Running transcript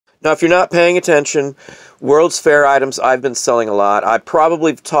Now, if you're not paying attention, World's Fair items I've been selling a lot. I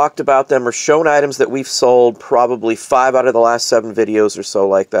probably talked about them or shown items that we've sold probably 5 out of the last 7 videos or so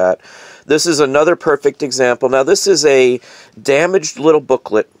like that. This is another perfect example. Now, this is a damaged little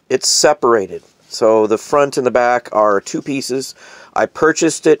booklet. It's separated. So the front and the back are 2 pieces. I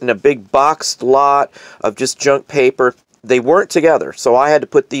purchased it in a big boxed lot of just junk paper. They weren't together, so I had to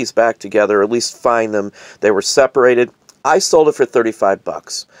put these back together, or at least find them. They were separated. I sold it for 35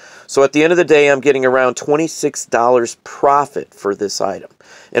 bucks. So at the end of the day, I'm getting around $26 profit for this item.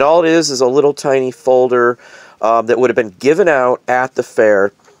 And all it is a little tiny folder that would have been given out at the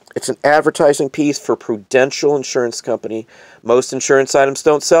fair. It's an advertising piece for Prudential Insurance Company. Most insurance items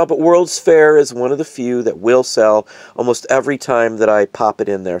don't sell, but World's Fair is one of the few that will sell almost every time that I pop it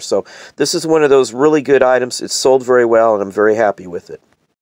in there. So this is one of those really good items. It's sold very well, and I'm very happy with it.